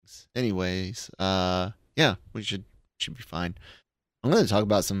Anyways, yeah, we should be fine. I'm going to talk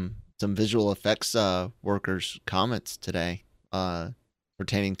about some visual effects workers comments today,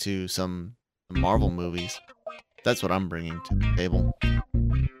 pertaining to some Marvel movies. That's what I'm bringing to the table.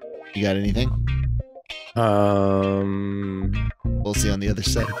 You got anything? Um, We'll see on the other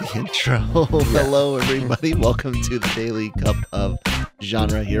side of the intro. yeah. Hello, everybody. Welcome to the Daily Cup of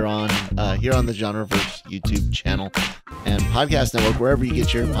Genre here on the Genreverse YouTube channel and podcast network, wherever you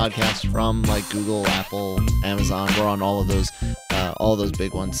get your podcasts from, like Google, Apple, Amazon. We're on all of those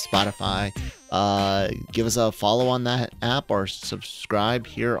big ones. Spotify. Give us a follow on that app or subscribe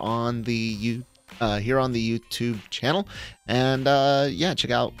here on the YouTube channel. And yeah, check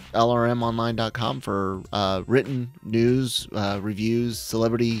out lrmonline.com for written news, reviews,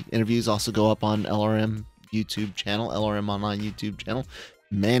 celebrity interviews. Also go up on LRM YouTube channel, LRM Online YouTube channel.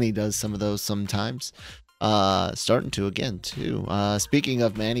 Manny does some of those sometimes. Starting to again too. Speaking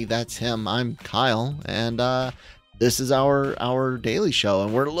of Manny, that's him. I'm Kyle, and this is our daily show.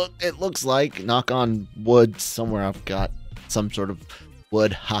 And it looks like, knock on wood, somewhere I've got some sort of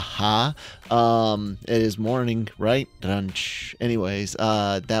wood, haha. It is morning, right? Dunch. Anyways,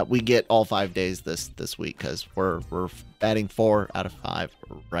 that we get all 5 days this week, because we're batting 4 out of 5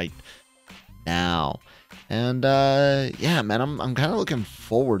 right now. And yeah, man, I'm kind of looking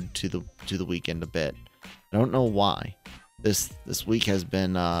forward to the weekend a bit. I don't know why. This week has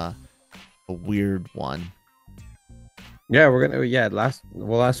been a weird one. Yeah, last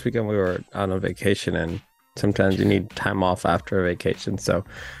weekend we were on a vacation, and sometimes you need time off after a vacation. So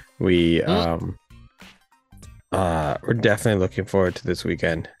we're definitely looking forward to this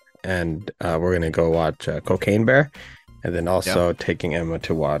weekend, and we're gonna go watch Cocaine Bear, and then also taking Emma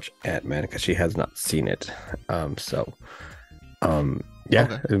to watch Ant-Man because she has not seen it. Yeah,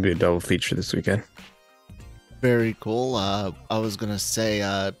 Okay. it'll be a double feature this weekend. Very cool. I was gonna say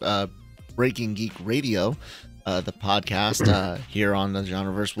Breaking Geek Radio, the podcast here on the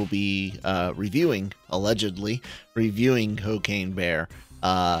Genreverse, will be allegedly reviewing Cocaine Bear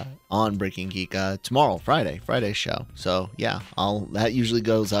on Breaking Geek tomorrow, Friday show. So yeah, that usually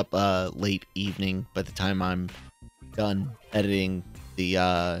goes up late evening by the time I'm done editing the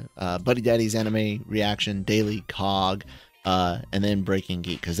Buddy Daddy's anime reaction, Daily COG, and then Breaking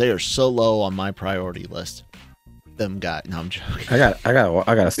Geek, because they are so low on my priority list. No, I'm joking. I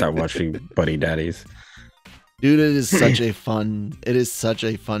gotta start watching Buddy Daddies. Dude, it is such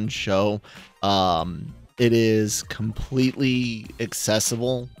a fun show. It is completely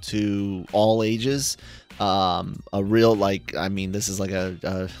accessible to all ages. A real, like, I mean, this is like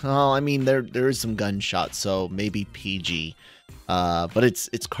there is some gunshots, so maybe PG. But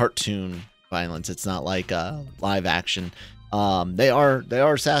it's cartoon violence. It's not like live action. They are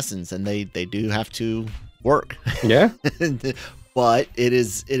assassins, and they do have to work. Yeah. But it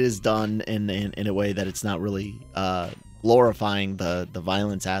is done in a way that it's not really glorifying the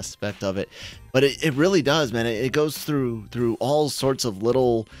violence aspect of it, but it really does, man. It goes through all sorts of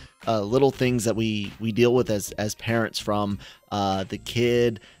little things that we deal with as parents, from the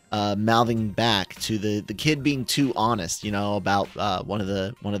kid mouthing back to the kid being too honest, about one of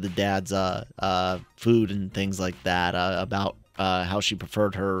the dad's food and things like that, about how she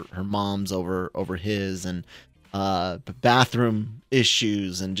preferred her mom's over his, and bathroom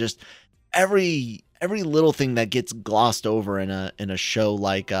issues, and just every little thing that gets glossed over in a show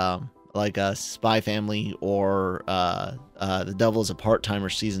like a Spy Family, or The Devil is a Part-Timer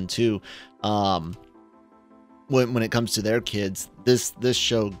season 2. When it comes to their kids, this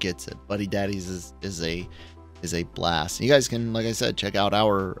show gets it. Buddy Daddies is a blast. You guys can, like I said, check out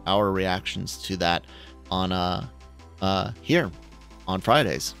our reactions to that on here on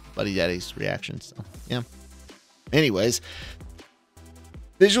Fridays. Buddy Daddies reactions. So, yeah. Anyways,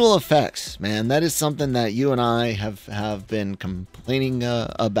 visual effects, man, that is something that you and I have been complaining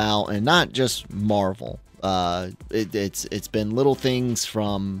about, and not just Marvel. It's been little things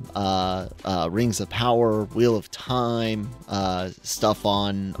from Rings of Power, Wheel of Time, stuff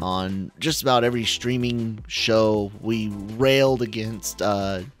on just about every streaming show. We railed against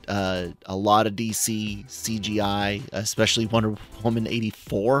a lot of DC CGI, especially Wonder Woman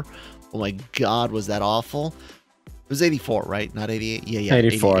 84. Oh my God, was that awful? It was 84, right? Not 88? Yeah.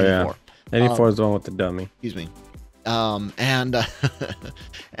 84, 84. yeah. 84 is the one with the dummy. Excuse me.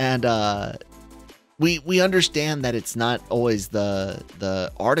 We understand that it's not always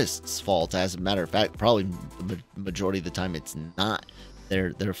the artist's fault. As a matter of fact, probably the majority of the time it's not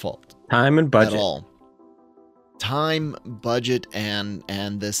their fault. Time and budget. At all. Time, budget, and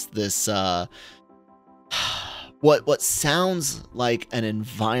this what sounds like an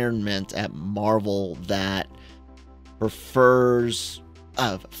environment at Marvel that prefers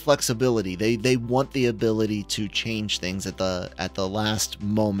flexibility. They want the ability to change things at the last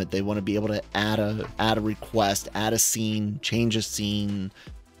moment. They want to be able to add a request, add a scene, change a scene,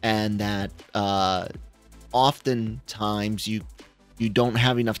 and that oftentimes you don't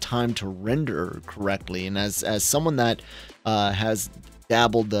have enough time to render correctly. And as someone that has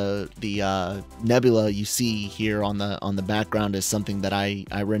dabbled, the nebula you see here on the background is something that I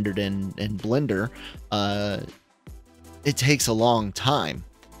rendered in Blender. It takes a long time.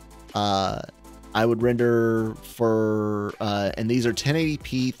 I would render for and these are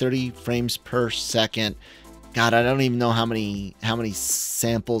 1080p, 30 frames per second. God, I don't even know how many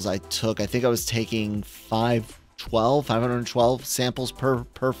samples I took. I think I was taking 512 samples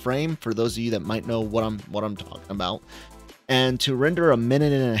per frame, for those of you that might know what I'm talking about. And to render a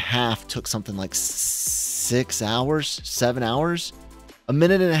minute and a half took something like 7 hours. A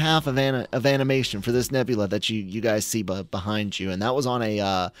minute and a half of animation for this nebula that you guys see behind you, and that was on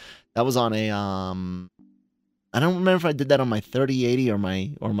a I don't remember if I did that on my 3080 or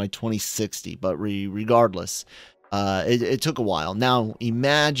my 2060, but regardless, it took a while. Now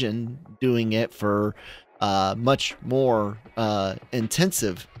imagine doing it for much more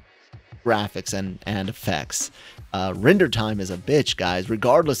intensive graphics and effects. Render time is a bitch, guys,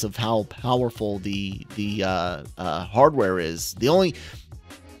 regardless of how powerful the hardware is.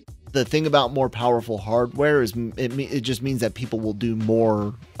 The thing about more powerful hardware is it just means that people will do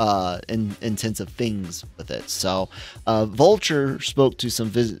more intensive things with it. So Vulture spoke to some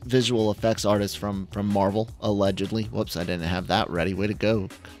visual effects artists from Marvel, allegedly. Whoops, I didn't have that ready. Way to go,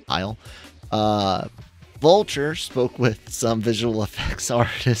 Kyle. Vulture spoke with some visual effects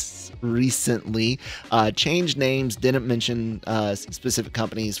artists recently, changed names, didn't mention specific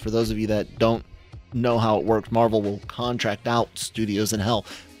companies. For those of you that don't know how it works, Marvel will contract out studios, and hell,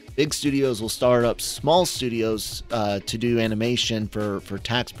 big studios will start up small studios to do animation for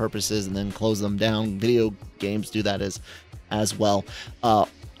tax purposes and then close them down. Video games do that as well.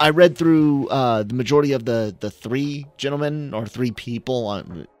 I read through the majority of the three gentlemen, or three people,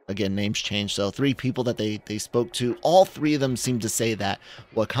 again, names change, so three people that they spoke to. All three of them seemed to say that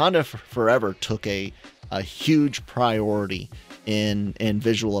Wakanda Forever took a huge priority in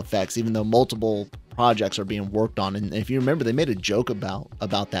visual effects, even though multiple projects are being worked on. And if you remember, they made a joke about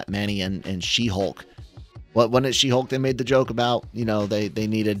that, Manny, and She-Hulk. Wasn't it She-Hulk they made the joke about? You know, they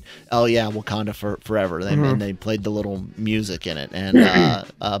needed, oh yeah, Wakanda Forever. And they played the little music in it, and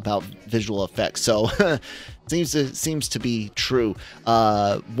about visual effects. So seems to be true.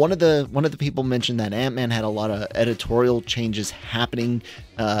 One of the people mentioned that Ant-Man had a lot of editorial changes happening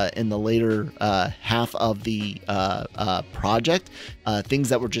in the later half of the project, things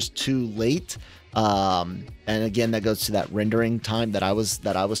that were just too late. And again, that goes to that rendering time that I was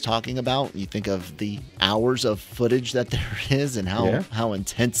talking about. You think of the hours of footage that there is, and how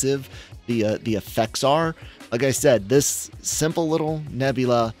intensive the effects are. Like I said, this simple little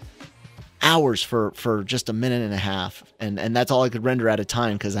nebula, hours for just a minute and a half, and that's all I could render at a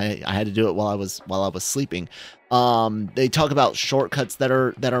time, because I had to do it while I was sleeping. They talk about shortcuts that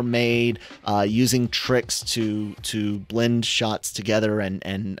are made, using tricks to blend shots together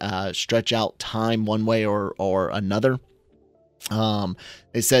and stretch out time one way or another.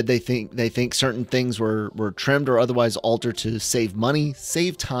 They said they think certain things were trimmed or otherwise altered to save money,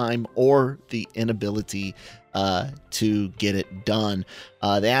 save time, or the inability to get it done.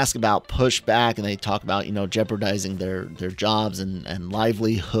 They ask about pushback, and they talk about, jeopardizing their jobs and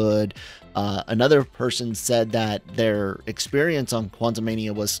livelihood. Another person said that their experience on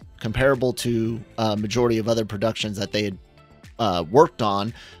Quantumania was comparable to majority of other productions that they had worked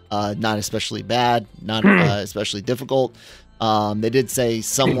on. Not especially bad, not especially difficult. They did say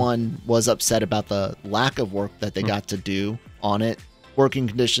someone was upset about the lack of work that they got to do on it. Working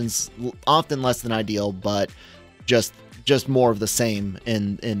conditions often less than ideal, but just more of the same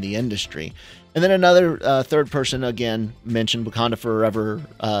in the industry. And then another third person again mentioned Wakanda Forever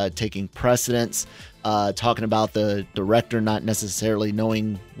taking precedence, talking about the director not necessarily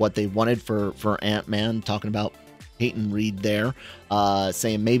knowing what they wanted for Ant-Man, talking about Peyton Reed there,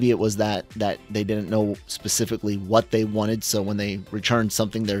 saying maybe it was that they didn't know specifically what they wanted, so when they returned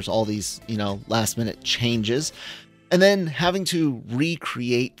something, there's all these last minute changes. And then having to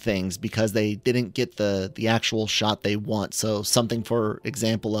recreate things because they didn't get the actual shot they want. So something, for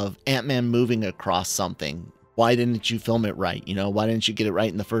example, of Ant-Man moving across something. Why didn't you film it right? Why didn't you get it right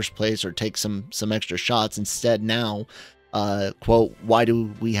in the first place, or take some extra shots? Instead now, quote, why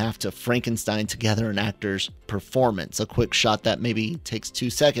do we have to Frankenstein together an actor's performance? A quick shot that maybe takes 2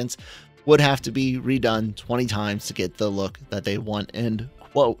 seconds would have to be redone 20 times to get the look that they want, end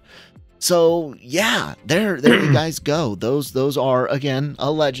quote. So yeah, there you guys go. Those are, again,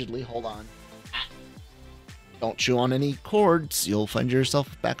 allegedly. Hold on. Don't chew on any cords. You'll find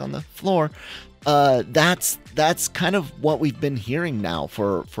yourself back on the floor. That's kind of what we've been hearing now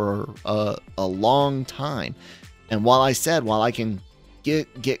for a long time. And while I can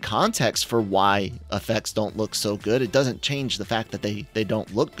get context for why effects don't look so good, it doesn't change the fact that they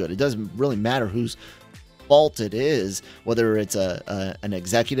don't look good. It doesn't really matter whose fault it is, whether it's an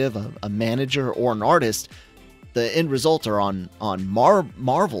executive, a manager, or an artist. The end results are on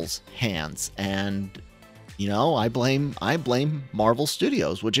Marvel's hands, and I blame Marvel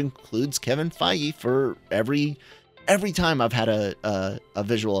Studios, which includes Kevin Feige, for every time I've had a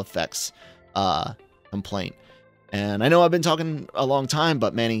visual effects complaint. And I know I've been talking a long time,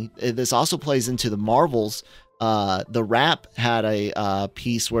 but Manny, this also plays into the Marvels. The Wrap had a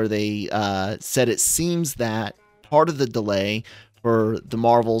piece where they said it seems that part of the delay for the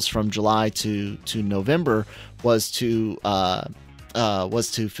Marvels from July to November was to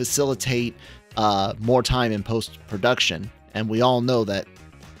facilitate more time in post-production. And we all know that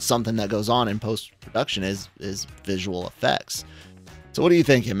something that goes on in post-production is visual effects. So what are you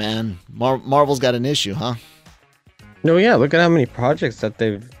thinking, man? Marvel's got an issue, huh? No, yeah, look at how many projects that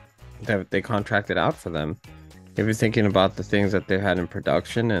they contracted out for them. If you're thinking about the things that they've had in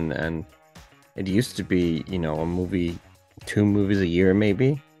production, and it used to be, a movie, 2 movies a year,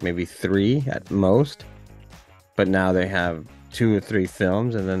 maybe 3 at most. But now they have 2 or 3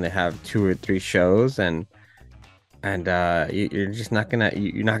 films, and then they have 2 or 3 shows, and you're just not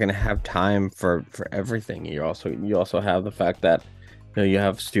gonna have time for everything. You also have the fact that you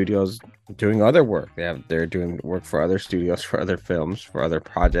have studios doing other work. They're doing work for other studios, for other films, for other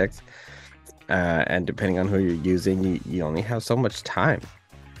projects, and depending on who you're using, you only have so much time.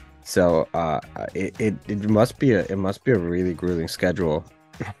 So it must be a really grueling schedule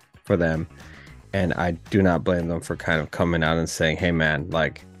for them. And I do not blame them for kind of coming out and saying, "Hey, man,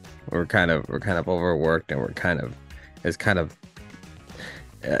 like we're kind of overworked, and it's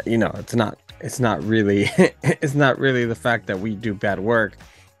not really the fact that we do bad work.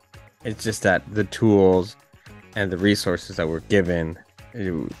 It's just that the tools and the resources that we're given,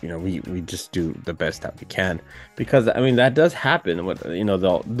 we just do the best that we can." Because that does happen.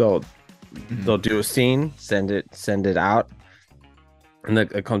 They'll do a scene, send it out, and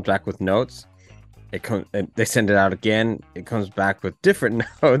it comes back with notes. They send it out again. It comes back with different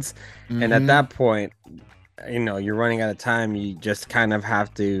notes, and at that point, you're running out of time. You just kind of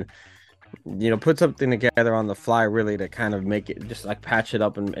have to, put something together on the fly, really, to kind of make it, just like patch it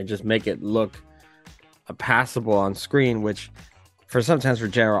up and just make it look passable on screen. Which, sometimes for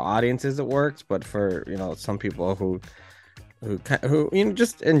general audiences it works, but for some people who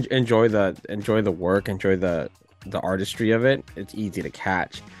just enjoy the work, enjoy the artistry of it, it's easy to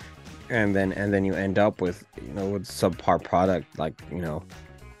catch. And then you end up with with subpar product, like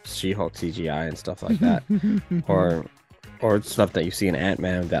She-Hulk CGI and stuff like that, or stuff that you see in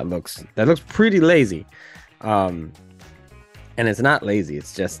Ant-Man that looks pretty lazy, and it's not lazy,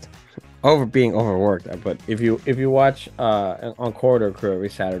 it's just being overworked. But if you watch on Corridor Crew every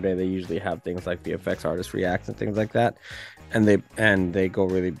Saturday, they usually have things like VFX artist reacts and things like that, and they go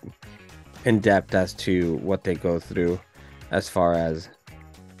really in depth as to what they go through as far as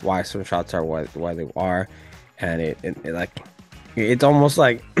why some shots are why they are. And it's almost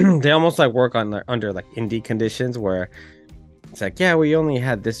like they almost like work under like indie conditions, where it's like, yeah, we only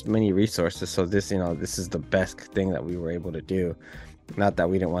had this many resources, so this is the best thing that we were able to do. Not that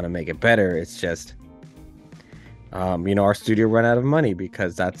we didn't want to make it better, it's just our studio ran out of money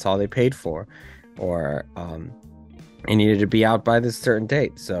because that's all they paid for, or it needed to be out by this certain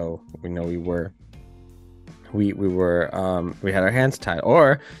date, so we had our hands tied,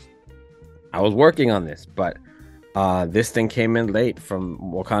 or I was working on this, but this thing came in late from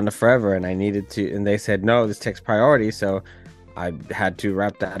Wakanda Forever, and I needed to, and they said no, this takes priority, so I had to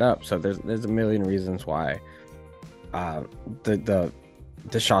wrap that up. So there's a million reasons why the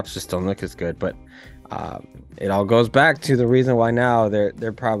shots just don't look as good, but it all goes back to the reason why now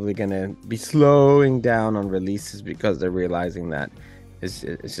they're probably gonna be slowing down on releases, because they're realizing that it's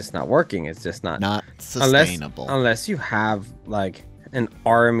just not working. It's just not sustainable unless you have like an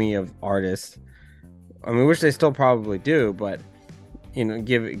army of artists. Which they still probably do, but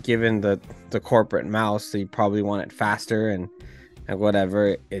given the corporate mouse, so you probably want it faster and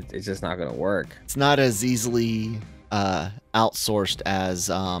whatever. It's just not gonna work. It's not as easily outsourced as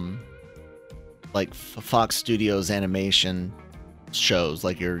like Fox Studios animation shows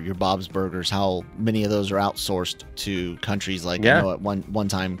like your Bob's Burgers, how many of those are outsourced to countries like, Yeah. I know at one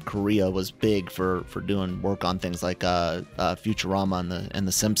time Korea was big for doing work on things like Futurama and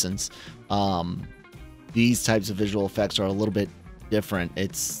the Simpsons. These types of visual effects are a little bit different.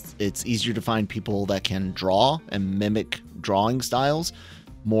 It's easier to find people that can draw and mimic drawing styles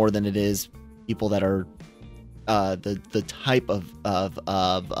more than it is people that are the type of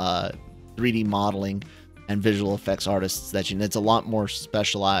 3D modeling and visual effects artists that it's a lot more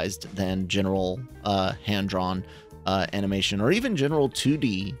specialized than general hand-drawn animation, or even general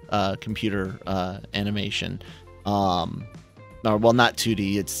 2D computer animation. Or, well, not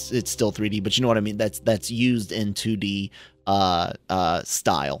 2D, it's still 3D, but you know what I mean. That's used in 2D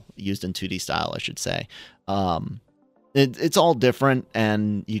style, I should say. It's all different,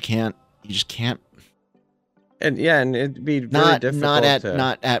 and you just can't. And it'd be really difficult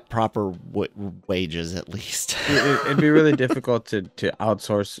not at proper wages, at least. It'd be really difficult to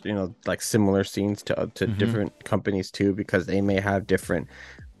outsource, like similar scenes to different companies too, because they may have different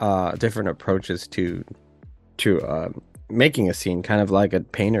approaches to making a scene, kind of like a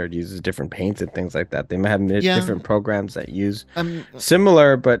painter uses different paints and things like that. They might have different programs that use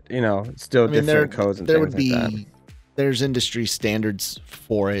similar, but still different codes and things like that. There's industry standards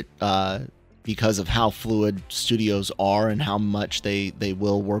for it because of how fluid studios are and how much they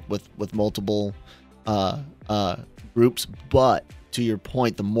will work with multiple groups. But to your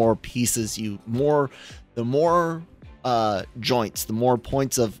point, the more pieces the more joints, the more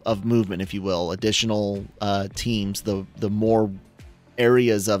points of movement, if you will, additional teams, the more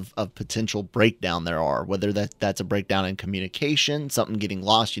areas of potential breakdown there are, whether that's a breakdown in communication, something getting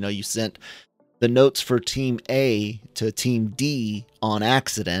lost. You sent the notes for team A to team D on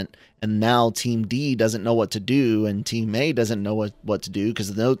accident, and now team D doesn't know what to do, and team A doesn't know what to do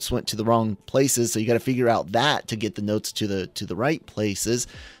because the notes went to the wrong places. So you got to figure out that to get the notes to the right places.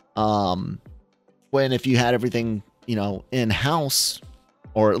 When if you had everything in-house,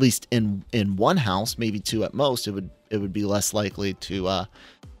 or at least in one house, maybe two at most, it would be less likely to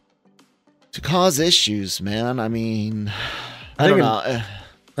cause issues, man. I mean, I don't know.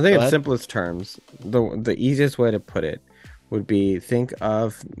 I think in simplest terms, the easiest way to put it would be, think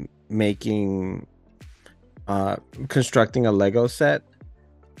of constructing a Lego set,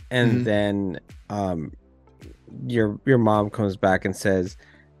 and then your mom comes back and says,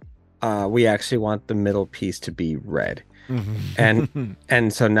 we actually want the middle piece to be red.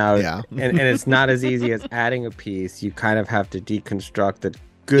 And so now and it's not as easy as adding a piece. You kind of have to deconstruct a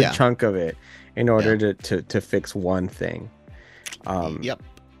good chunk of it in order to fix one thing.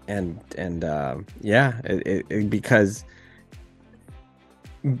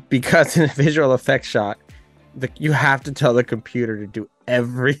 Because in a visual effects shot, you have to tell the computer to do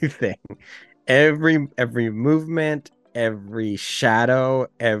everything, every movement, every shadow,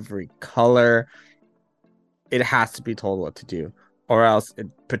 every color. It has to be told what to do, or else it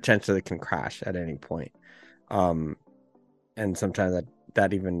potentially can crash at any point. And sometimes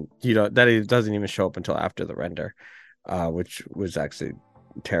that even it doesn't even show up until after the render, which was actually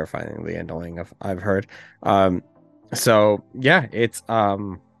terrifyingly annoying. I've heard. So yeah, it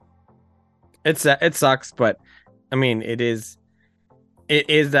sucks, but I mean, it is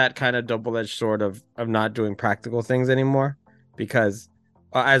that kind of double-edged sword of not doing practical things anymore, because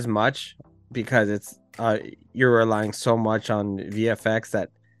it's you're relying so much on VFX that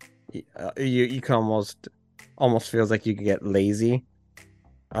you can almost feels like you can get lazy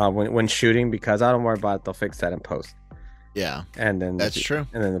when shooting, because I don't worry about it, they'll fix that in post. Yeah, and then that's true.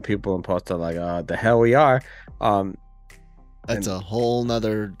 And then the people in post are like, the hell we are. That's a whole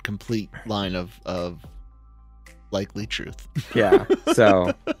nother complete line of likely truth. Yeah.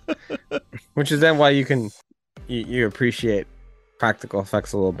 So, which is then why you appreciate practical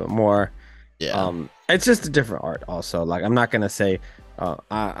effects a little bit more. Yeah. It's just a different art. Also, like, I'm not gonna say,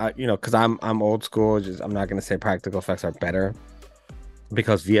 because I'm old school. I'm not gonna say practical effects are better,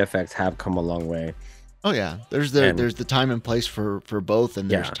 because VFX have come a long way. Oh yeah, there's the time and place for both, and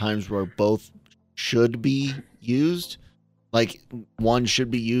there's times where both should be used. Like, one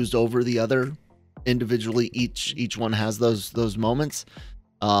should be used over the other individually. Each one has those moments,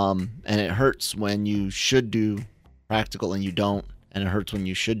 and it hurts when you should do practical and you don't, and it hurts when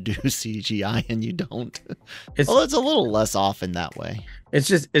you should do CGI and you don't. It's a little less often that way. It's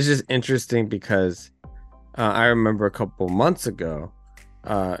just interesting because I remember a couple months ago,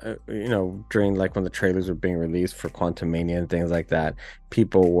 during like when the trailers were being released for Quantumania and things like that,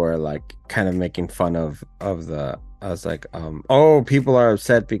 people were like kind of making fun of the. I was like, people are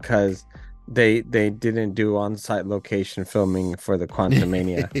upset because they didn't do on-site location filming for the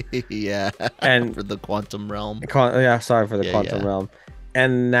Quantumania. Yeah, And for the Quantum Realm. Yeah, sorry for the Yeah, Quantum yeah. Realm.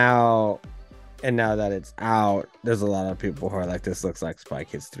 And now that it's out, there's a lot of people who are like, this looks like Spy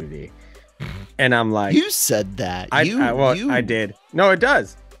Kids 3D. And I'm like, You said that. I did. No, it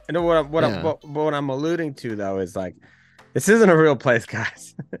does. I know Yeah. what I'm alluding to though is like, this isn't a real place,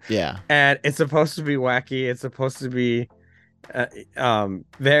 guys. Yeah. And it's supposed to be wacky. It's supposed to be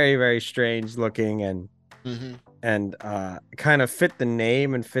very, very strange looking and Mhm. kind of fit the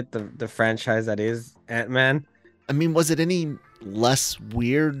name and fit the franchise that is Ant-Man. I mean, was it any less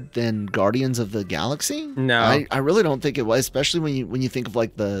weird than Guardians of the Galaxy? No. I really don't think it was, especially when you think of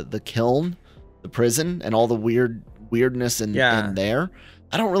like the kiln, the prison, and all the weirdness in there.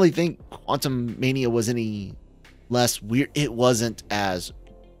 I don't really think Quantum Mania was any less weird. It wasn't as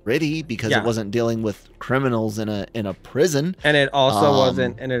gritty because it wasn't dealing with criminals in a prison, and it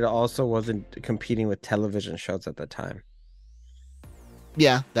also wasn't competing with television shows at the time.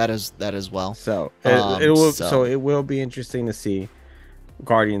 Yeah, that is well. So it will be interesting to see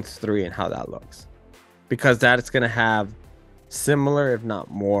Guardians 3 and how that looks, because that's going to have similar, if not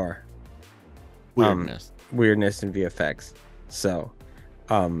more, weirdness in VFX. So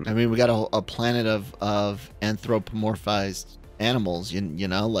I mean, we got a planet of anthropomorphized animals, you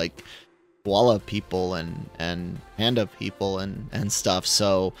know, like koala people and panda people and stuff.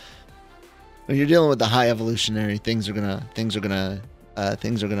 So when you're dealing with the high evolutionary, things are gonna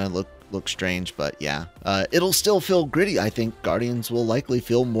look strange. But yeah, it'll still feel gritty. I think Guardians will likely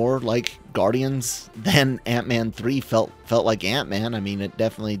feel more like Guardians than Ant-Man 3 felt like Ant-Man. I mean,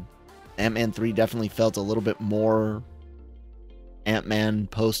 Ant-Man 3 definitely felt a little bit more Ant-Man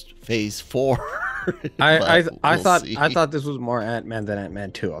post Phase 4. I thought this was more Ant-Man than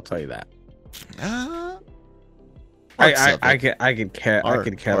Ant-Man 2. I'll tell you that. I could care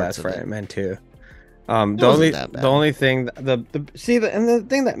less for Ant-Man 2. The only thing the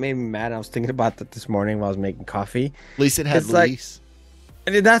thing that made me mad, I was thinking about that this morning while I was making coffee. At least it had Luis.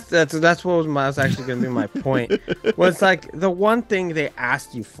 That's what was actually going to be my point. Was like the one thing they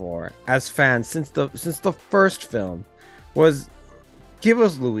asked you for as fans since the first film was give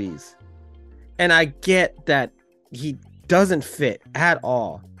us Luis. And I get that he doesn't fit at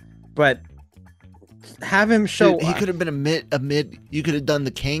all, but have him show. He could have been a mid. You could have done the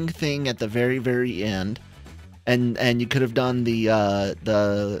Kang thing at the very, very end, and you could have done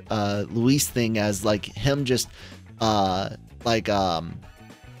the Luis thing as like him just like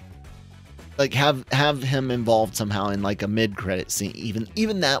have him involved somehow in like a mid credit scene.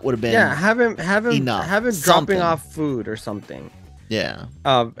 Even that would have been have him dropping something. off food or something. Yeah.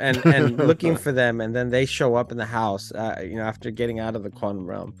 And looking for them, and then they show up in the house, after getting out of the quantum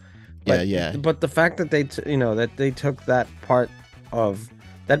realm. But, yeah. But the fact that they took that part of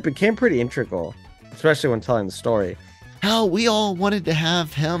that became pretty integral, especially when telling the story. Hell, we all wanted to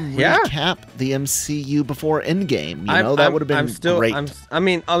have him recap the MCU before Endgame. That would have been great. I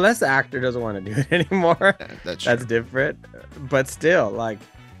mean, unless the actor doesn't want to do it anymore, that's different. But still, like.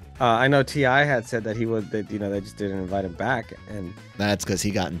 I know T.I. had said that they just didn't invite him back, and that's because he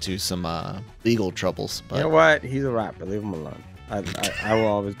got into some legal troubles. But you know what? He's a rapper. Leave him alone. I will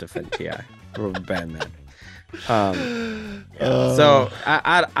always defend T.I. Rubber Band Man. So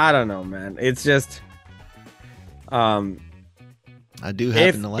I don't know, man. It's just I do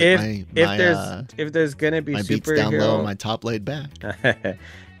happen to like if there's gonna be my superhero beats down low and my top laid back.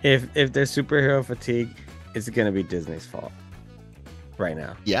 if there's superhero fatigue, it's gonna be Disney's fault. Right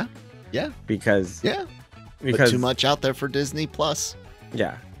now, because put too much out there for Disney Plus.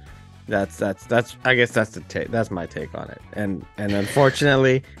 Yeah, that's I guess that's my take on it, and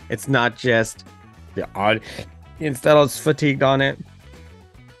unfortunately, it's not just the audience that's fatigued on it.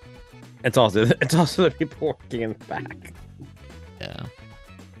 It's also the people working in the back. Yeah.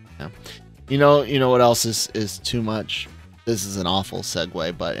 You know what else is too much? This is an awful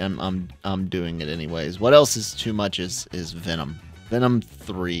segue, but I'm doing it anyways. What else is too much is Venom. Venom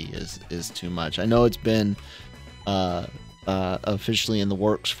 3 is too much. I know it's been officially in the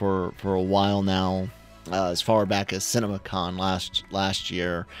works for a while now, as far back as CinemaCon last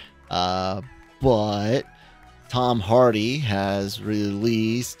year, but Tom Hardy has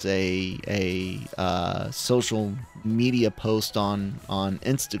released a social media post on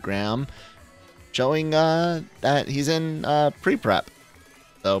Instagram showing that he's in pre-prep.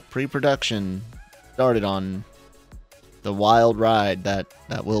 So pre-production started on the wild ride that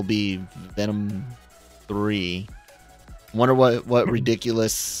will be Venom 3. Wonder what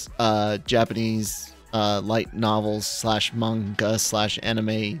ridiculous Japanese light novels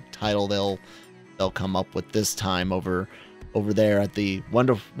 /manga/anime title they'll come up with this time over over there at the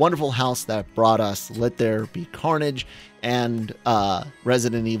wonderful house that brought us Let There Be Carnage and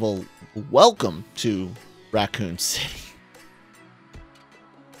Resident Evil Welcome to Raccoon City.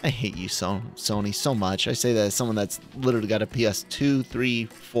 I hate you, Sony, so much. I say that as someone that's literally got a PS2, 3,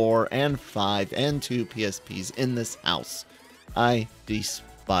 4, and 5, and 2 PSPs in this house. I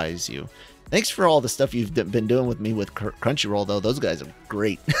despise you. Thanks for all the stuff you've been doing with me with Crunchyroll, though. Those guys are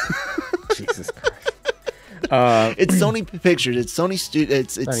great. Jesus Christ. It's Sony Pictures. It's Sony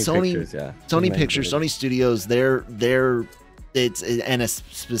It's Sony Pictures, yeah. Sony Pictures. Sony Studios. And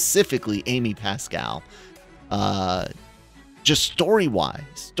specifically Amy Pascal. Just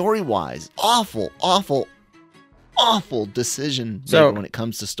story-wise, awful decision making when it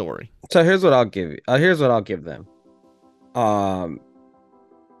comes to story. So here's what I'll give you. Here's what I'll give them.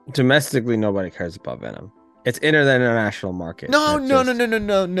 Domestically, nobody cares about Venom. It's in the international market. No.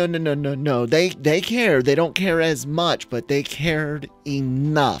 They care. They don't care as much, but they cared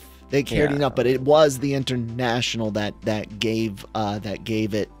enough. They cared enough, but it was the international that gave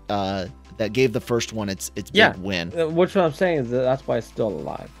the first one its big win. Which what I'm saying is that's why it's still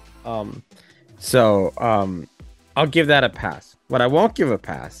alive. I'll give that a pass. What I won't give a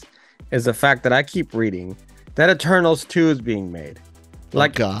pass is the fact that I keep reading that Eternals 2 is being made.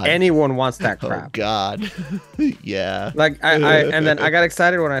 Like, anyone wants that crap. Oh God. Yeah. Like and then I got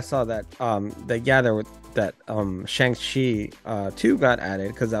excited when I saw that Shang-Chi 2 got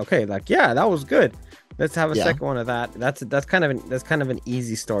added, because that was good. Let's have a second one of that. That's kind of an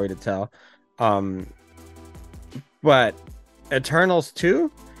easy story to tell. But Eternals 2,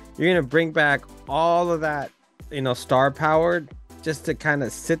 you're gonna bring back all of that, star powered, just to kind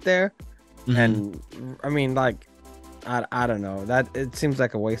of sit there. And I mean, like, I don't know, that it seems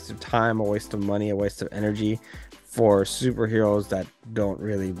like a waste of time, a waste of money, a waste of energy for superheroes that don't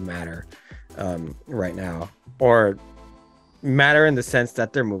really matter right now, or matter in the sense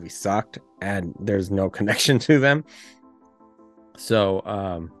that their movie sucked and there's no connection to them.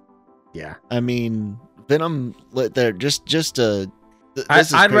 So yeah, I mean, Venom, they're just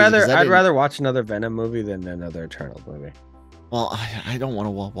I'd rather watch another Venom movie than another Eternals movie. Well, I don't want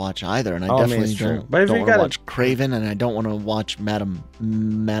to watch either, and I definitely don't want to watch Craven, and I don't want to watch Madam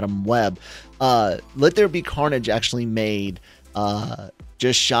Web. Let There Be Carnage actually made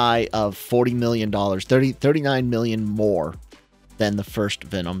just shy of $40 million, 39 million more than the first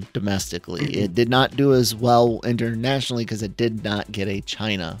Venom domestically. It did not do as well internationally because it did not get a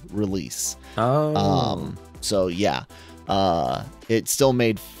China release. So yeah. It still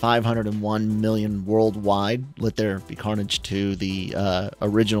made 501 million worldwide. Let There Be Carnage 2, the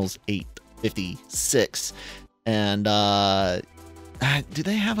original's 856. And do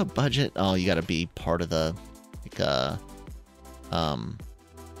they have a budget? Oh, you got to be part of the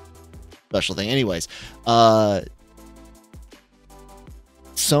special thing. Anyways,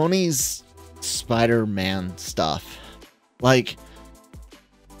 Sony's Spider-Man stuff, like,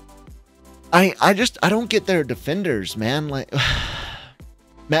 I don't get their defenders, man. Like,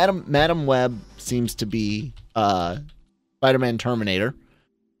 Madam Web seems to be Spider-Man Terminator,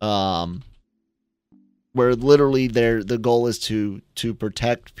 where literally the goal is to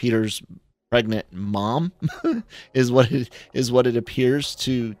protect Peter's pregnant mom, is what it appears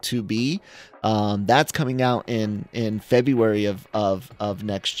to be. That's coming out in February of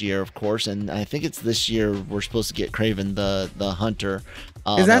next year, of course, and I think it's this year we're supposed to get Kraven the Hunter.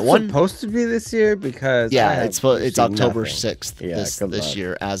 Is that supposed to be this year? Because it's October 6th this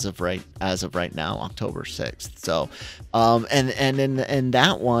year, as of right now, October 6th. So, and in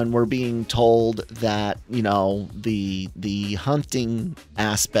that one, we're being told that the hunting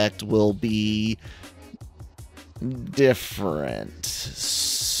aspect will be different.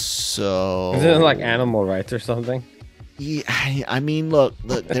 So, is it like animal rights or something? Yeah, I mean, look,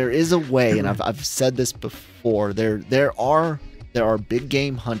 there is a way, and I've said this before. There are big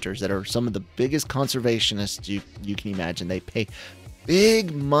game hunters that are some of the biggest conservationists you can imagine. They pay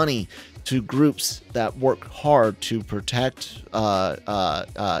big money to groups that work hard to protect,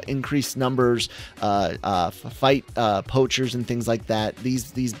 increase numbers, fight poachers and things like that.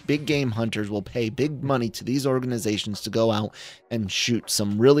 These big game hunters will pay big money to these organizations to go out and shoot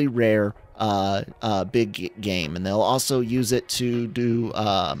some really rare big game, and they'll also use it to do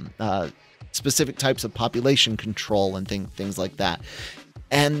specific types of population control and things like that.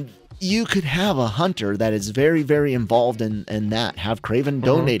 And you could have a hunter that is very, very involved in that, have Kraven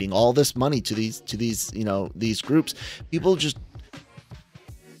donating all this money to these these groups.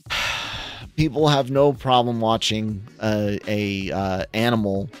 People have no problem watching a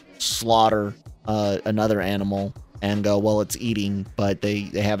animal slaughter another animal and go, well, it's eating, but they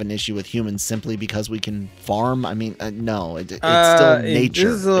have an issue with humans simply because we can farm. I mean, no, it's still nature.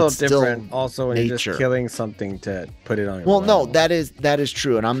 This is a little it's different. Also, when you're nature. just killing something to put it on your Well, well. no, that is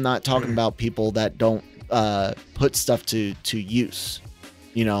true, and I'm not talking about people that don't put stuff to use.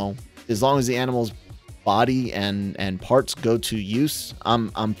 You know, as long as the animal's body and parts go to use,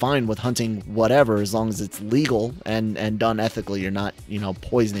 I'm fine with hunting whatever, as long as it's legal and done ethically. You're not, you know,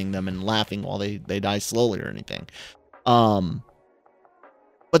 poisoning them and laughing while they die slowly or anything. But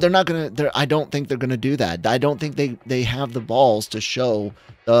they're not gonna. I don't think they're gonna do that. I don't think they have the balls to show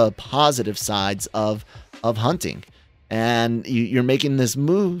the positive sides of hunting. And you're making this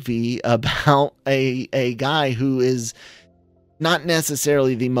movie about a guy who is not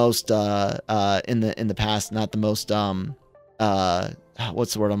necessarily the most in the past, not the most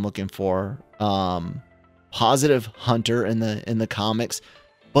what's the word I'm looking for? Positive hunter in the comics.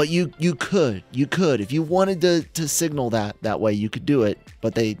 But you could if you wanted to signal that way, you could do it,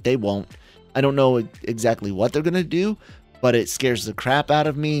 but they won't. I don't know exactly what they're gonna do, but it scares the crap out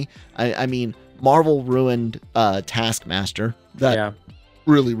of me. I mean, Marvel ruined Taskmaster. That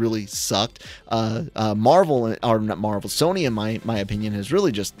really sucked. Marvel, or not Marvel, Sony, in my opinion, has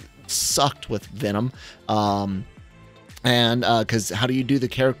really just sucked with Venom. And because how do you do the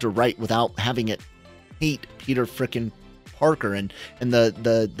character right without having it hate Peter frickin' Parker and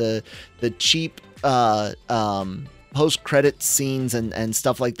the cheap post-credit scenes and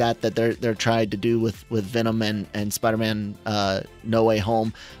stuff like that they're trying to do with Venom and Spider-Man No Way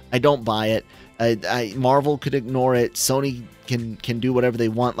Home. I don't buy it. Marvel could ignore it. Sony can do whatever they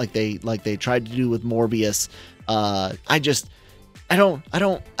want, like they tried to do with Morbius. I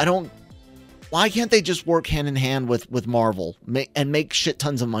don't. Why can't they just work hand in hand with Marvel and make shit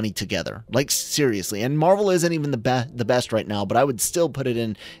tons of money together? Like, seriously. And Marvel isn't even the best right now, but I would still put it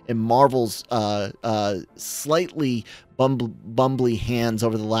in Marvel's slightly bumbly hands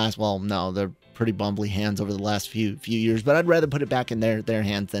over the last. Well, no, they're pretty bumbly hands over the last few years, but I'd rather put it back in their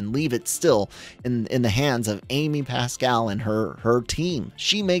hands than leave it still in the hands of Amy Pascal and her team.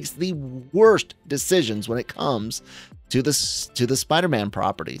 She makes the worst decisions when it comes to the Spider-Man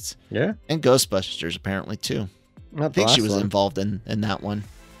properties. Yeah. And Ghostbusters apparently too. I think she was involved in that one.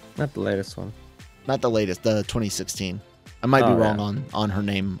 Not the latest one. Not the latest, the 2016. I might be wrong on her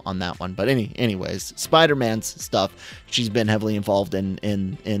name on that one. But anyways, Spider-Man's stuff, she's been heavily involved in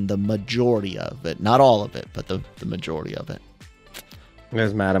the majority of it. Not all of it, but the majority of it.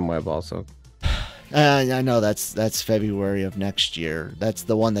 There's Madam Web also. I know that's February of next year. That's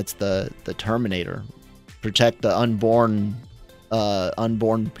the one that's the Terminator. Protect the unborn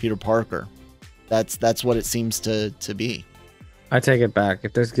Peter Parker. That's what it seems to be. I take it back.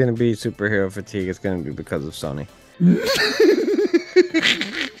 If there's gonna be superhero fatigue, it's gonna be because of Sony.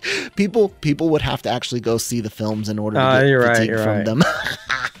 people would have to actually go see the films in order to get fatigue from them.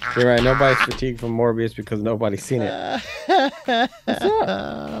 You're right. Nobody's fatigued from Morbius because nobody's seen it. What's up?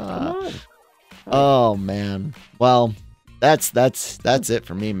 Come on. Oh man. Well, that's it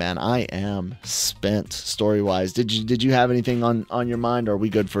for me, man. I am spent story wise. Did you have anything on your mind, or are we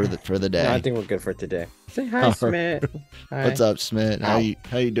good for the day? No, I think we're good for today. Say hi, Smith. Hi. What's up, Smith? How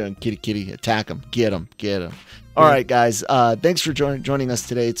you doing, kitty? Attack him. Get him. All right, guys. Thanks for joining us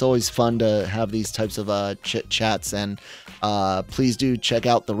today. It's always fun to have these types of chit chats, and please do check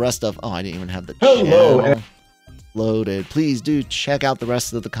out the rest of. Oh, I didn't even have the channel loaded. Please do check out the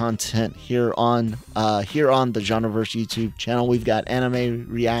rest of the content here on the Genreverse YouTube channel. We've got anime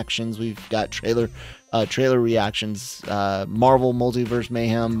reactions. We've got trailer reactions. Marvel Multiverse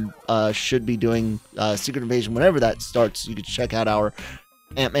Mayhem should be doing Secret Invasion whenever that starts. You can check out our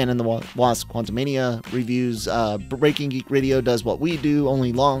Ant-Man and the Wasp Quantumania reviews. Breaking Geek Radio does what we do,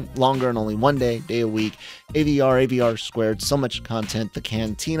 only longer and only one day a week. AVR squared, so much content. The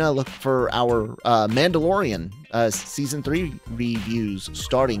Cantina, look for our Mandalorian season 3 reviews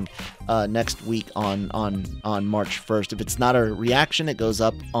starting next week on March 1st. If it's not a reaction, it goes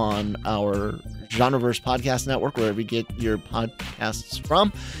up on our Genreverse Podcast Network, wherever you get your podcasts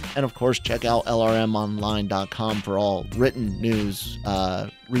from. And of course, check out lrmonline.com for all written news,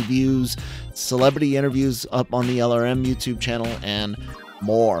 reviews, celebrity interviews up on the LRM YouTube channel, and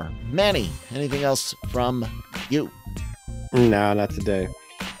more. Manny, anything else from you? No, not today.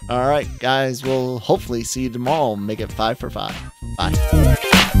 All right, guys, we'll hopefully see you tomorrow. Make it 5 for 5. Bye.